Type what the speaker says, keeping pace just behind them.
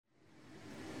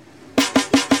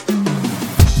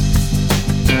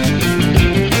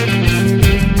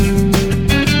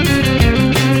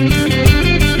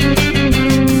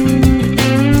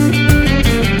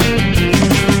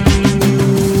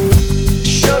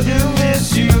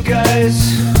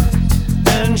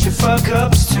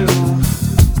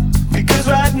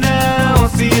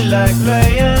like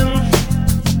playing.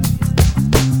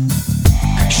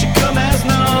 Should come as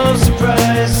no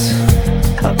surprise.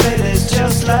 I bet it's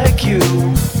just like you.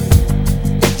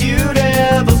 If you'd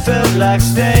ever felt like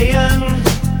staying,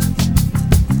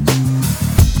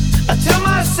 I tell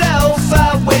myself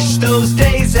I wish those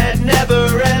days had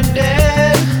never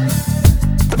ended.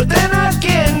 But then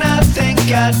again I think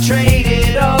I'd trade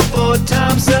it all for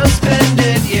time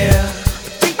suspended, yeah.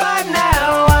 I think by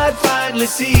now I'd finally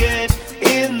see it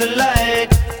in the light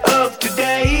of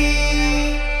today.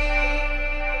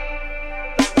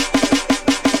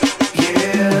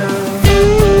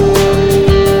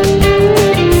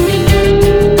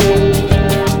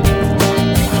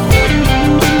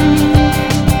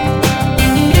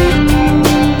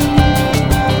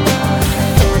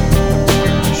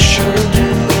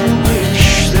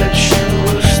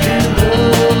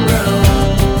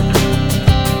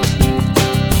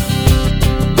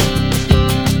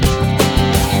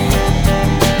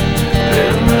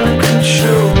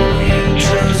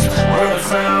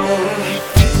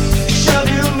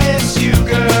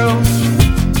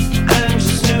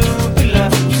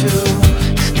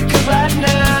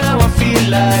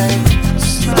 Like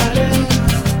smiling,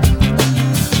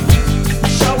 I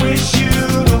sure wish you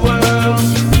the world,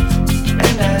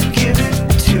 and I'd give it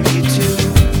to you too.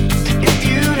 If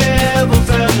you'd ever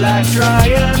felt like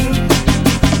trying,